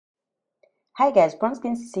Hi guys,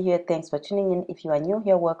 brownskinsisi here. Thanks for tuning in. If you are new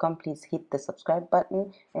here, welcome. Please hit the subscribe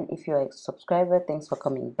button, and if you are a subscriber, thanks for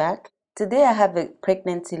coming back. Today I have a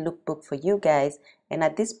pregnancy lookbook for you guys, and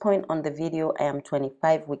at this point on the video I am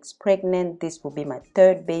 25 weeks pregnant. This will be my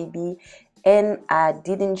third baby, and I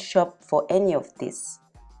didn't shop for any of this.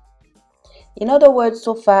 In other words,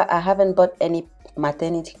 so far I haven't bought any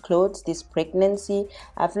maternity clothes this pregnancy.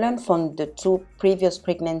 I've learned from the two previous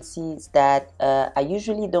pregnancies that I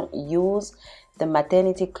usually don't use the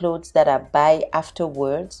maternity clothes that I buy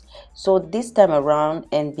afterwards. So this time around,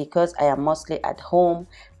 and because I am mostly at home,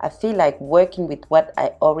 I feel like working with what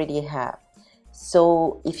I already have.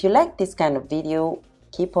 So if you like this kind of video,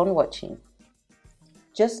 keep on watching.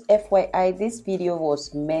 Just FYI, this video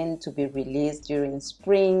was meant to be released during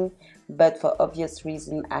spring, but for obvious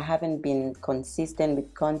reason I haven't been consistent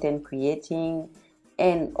with content creating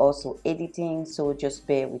and also editing, so just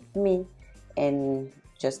bear with me and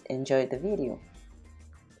just enjoy the video.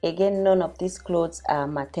 Again, none of these clothes are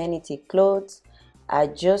maternity clothes. I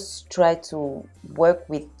just try to work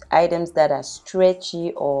with items that are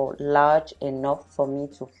stretchy or large enough for me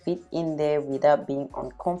to fit in there without being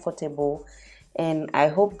uncomfortable. And I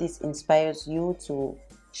hope this inspires you to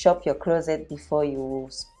shop your closet before you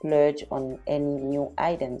splurge on any new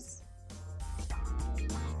items.